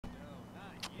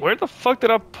Where the fuck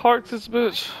did I park this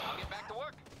bitch? Get back to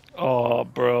work. Oh,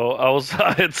 bro,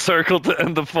 I had circled to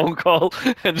end the phone call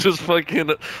and just fucking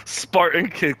Spartan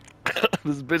kicked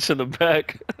this bitch in the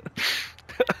back.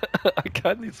 I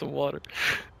kinda need some water.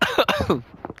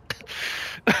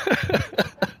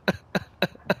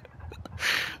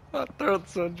 My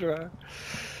throat's so dry.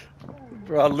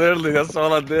 Bro, literally, that's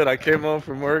all I did. I came home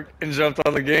from work and jumped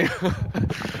on the game.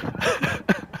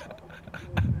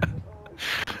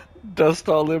 Dust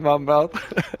all in my mouth.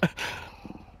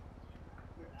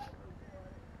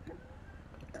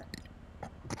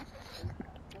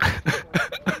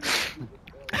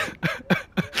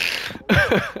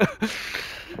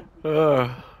 uh,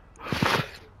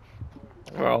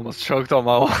 I almost choked on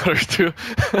my water too.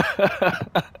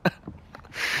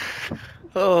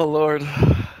 Oh Lord,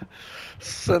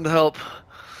 send help.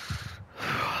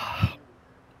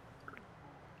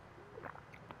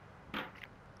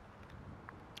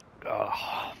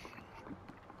 Oh,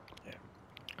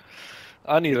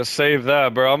 I need to save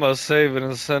that, bro. I'm gonna save it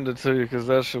and send it to you because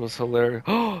that shit was hilarious.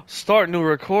 Start new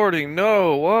recording.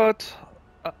 No, what?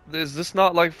 Is this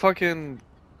not like fucking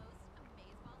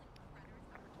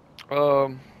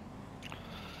um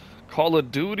Call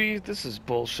of Duty? This is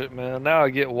bullshit, man. Now I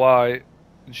get why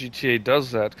GTA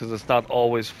does that because it's not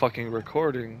always fucking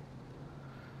recording.